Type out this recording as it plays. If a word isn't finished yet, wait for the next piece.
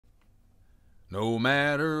No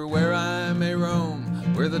matter where I may roam,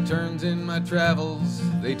 where the turns in my travels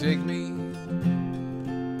they take me,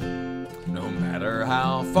 no matter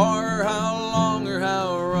how far, how long, or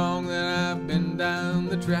how wrong that I've been down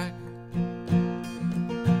the track,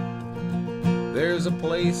 there's a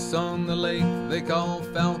place on the lake they call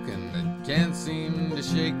Falcon that can't seem to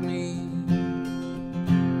shake me,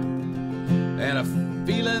 and a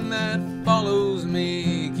feeling that follows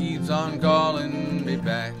me keeps on calling me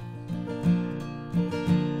back.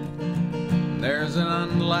 There's an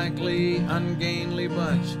unlikely, ungainly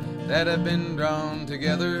bunch that have been drawn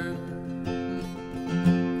together,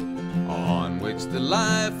 on which the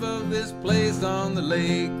life of this place on the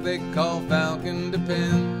lake they call Falcon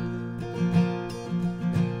depends.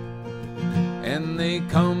 And they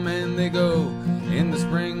come and they go in the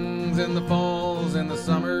springs and the falls and the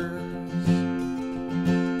summers,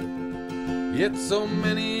 yet so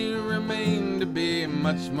many remain to be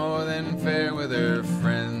much more than fair with their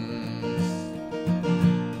friends.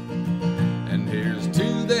 And here's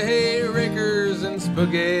to the hay rakers and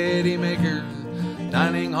spaghetti makers,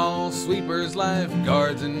 dining hall sweepers,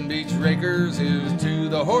 lifeguards and beach rakers. Here's to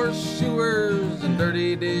the horseshoers and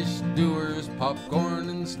dirty dish doers, popcorn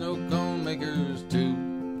and snow cone makers too,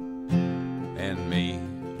 and me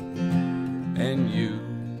and you.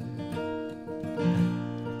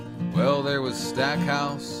 Well, there was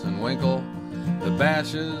Stackhouse and Winkle, the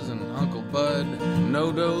Bashes and Uncle Bud,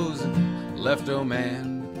 No-Dos and Left-O-Man.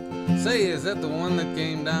 Say, is that the one that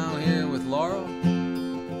came down here with Laurel?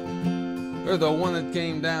 Or the one that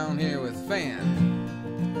came down here with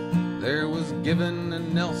Fan? There was Given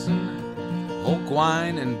and Nelson,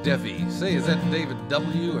 Holquine and Deffy. Say, is that David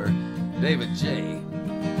W. or David J?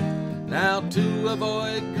 Now, to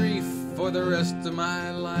avoid grief for the rest of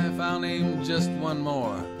my life, I'll name just one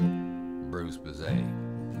more, Bruce Bazet.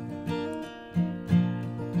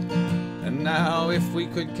 And now, if we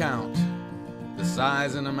could count the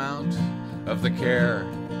size and amount of the care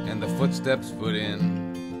and the footsteps put in,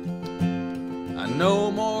 I know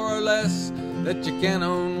more or less that you can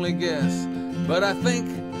only guess, but I think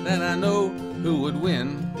that I know who would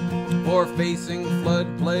win, for facing flood,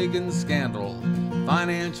 plague, and scandal,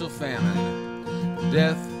 financial famine,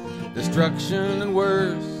 death, destruction, and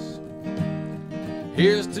worse.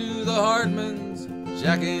 Here's to the Hardmans,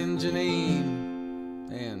 Jack and Janine,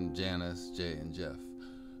 and Janice, Jay, and Jeff,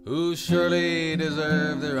 who surely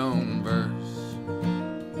deserve their own verse.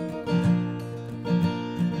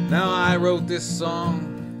 Now I wrote this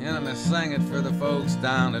song, and I sang it for the folks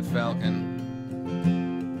down at Falcon.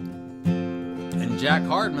 And Jack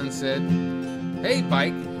Hardman said, "Hey,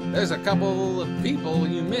 Pike, there's a couple of people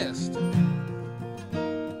you missed."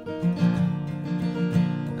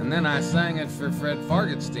 And then I sang it for Fred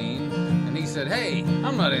Fargenstein, and he said, "Hey,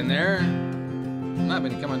 I'm not in there. And I've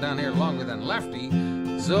been coming down here longer than Lefty."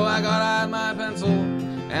 So I got out my pencil,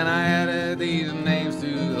 and I added these names to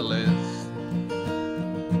the list.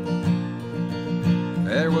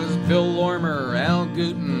 There was Bill Lormer, Al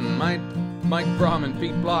Gooten, Mike Brahman,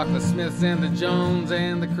 Pete Block, the Smiths and the Jones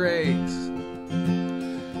and the Craigs,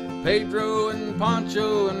 Pedro and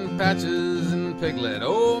Poncho and Patches and Piglet.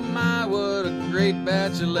 Oh my, what a great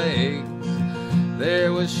batch of legs.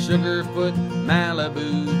 There was Sugarfoot,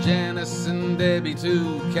 Malibu, Janice and Debbie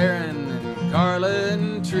too, Karen and Carla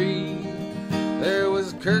and Tree. There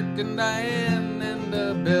was Kirk and Diane and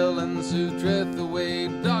Bill and Sue Trethaway,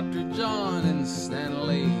 Dr. John and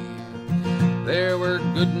Stanley. There were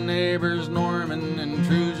good neighbors Norman and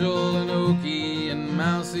Trugill and Okie and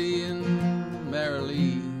Mousie and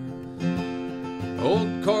Marilee.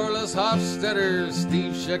 Old Corliss Hofstetter,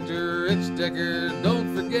 Steve Schechter, Rich Decker,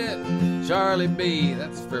 don't forget Charlie B,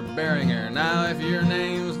 that's for Beringer. Now if your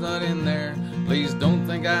name's not in there, please don't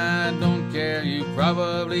think I don't care, you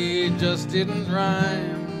probably just didn't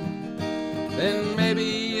rhyme. Then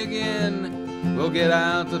maybe again we'll get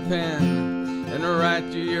out the pen and write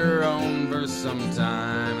you your own verse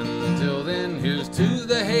sometime. And until then, here's to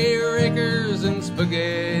the hay rakers and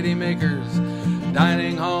spaghetti makers,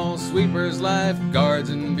 dining hall sweepers, lifeguards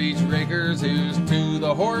and beach rakers. Here's to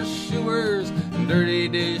the horseshoers and dirty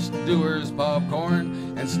dish doers,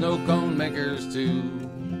 popcorn and snow cone makers too,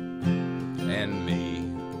 and me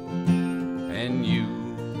and you.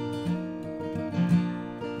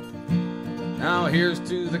 Now here's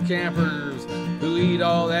to the campers who eat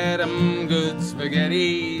all that good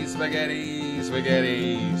spaghetti, spaghetti,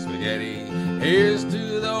 spaghetti, spaghetti. Here's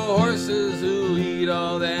to the horses who eat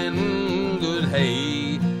all that good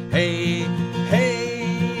hay, hay,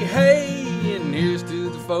 hay, hay. And here's to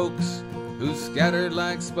the folks who scattered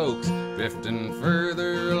like spokes, drifting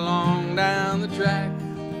further along down the track,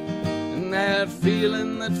 and that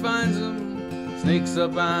feeling that finds them sneaks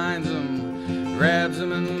up behind them, grabs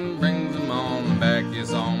them and brings them on back.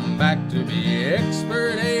 Yes, on back to be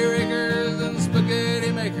expert hay-rakers and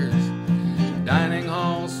spaghetti makers, dining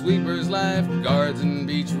hall sweepers, lifeguards, and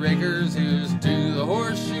beach rakers. Here's to the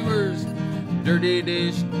horseshoers, dirty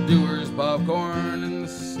dish doers, popcorn and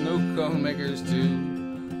snow cone makers too,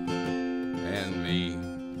 and me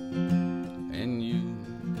and you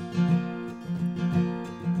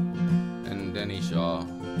and Denny Shaw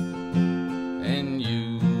and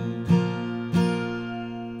you.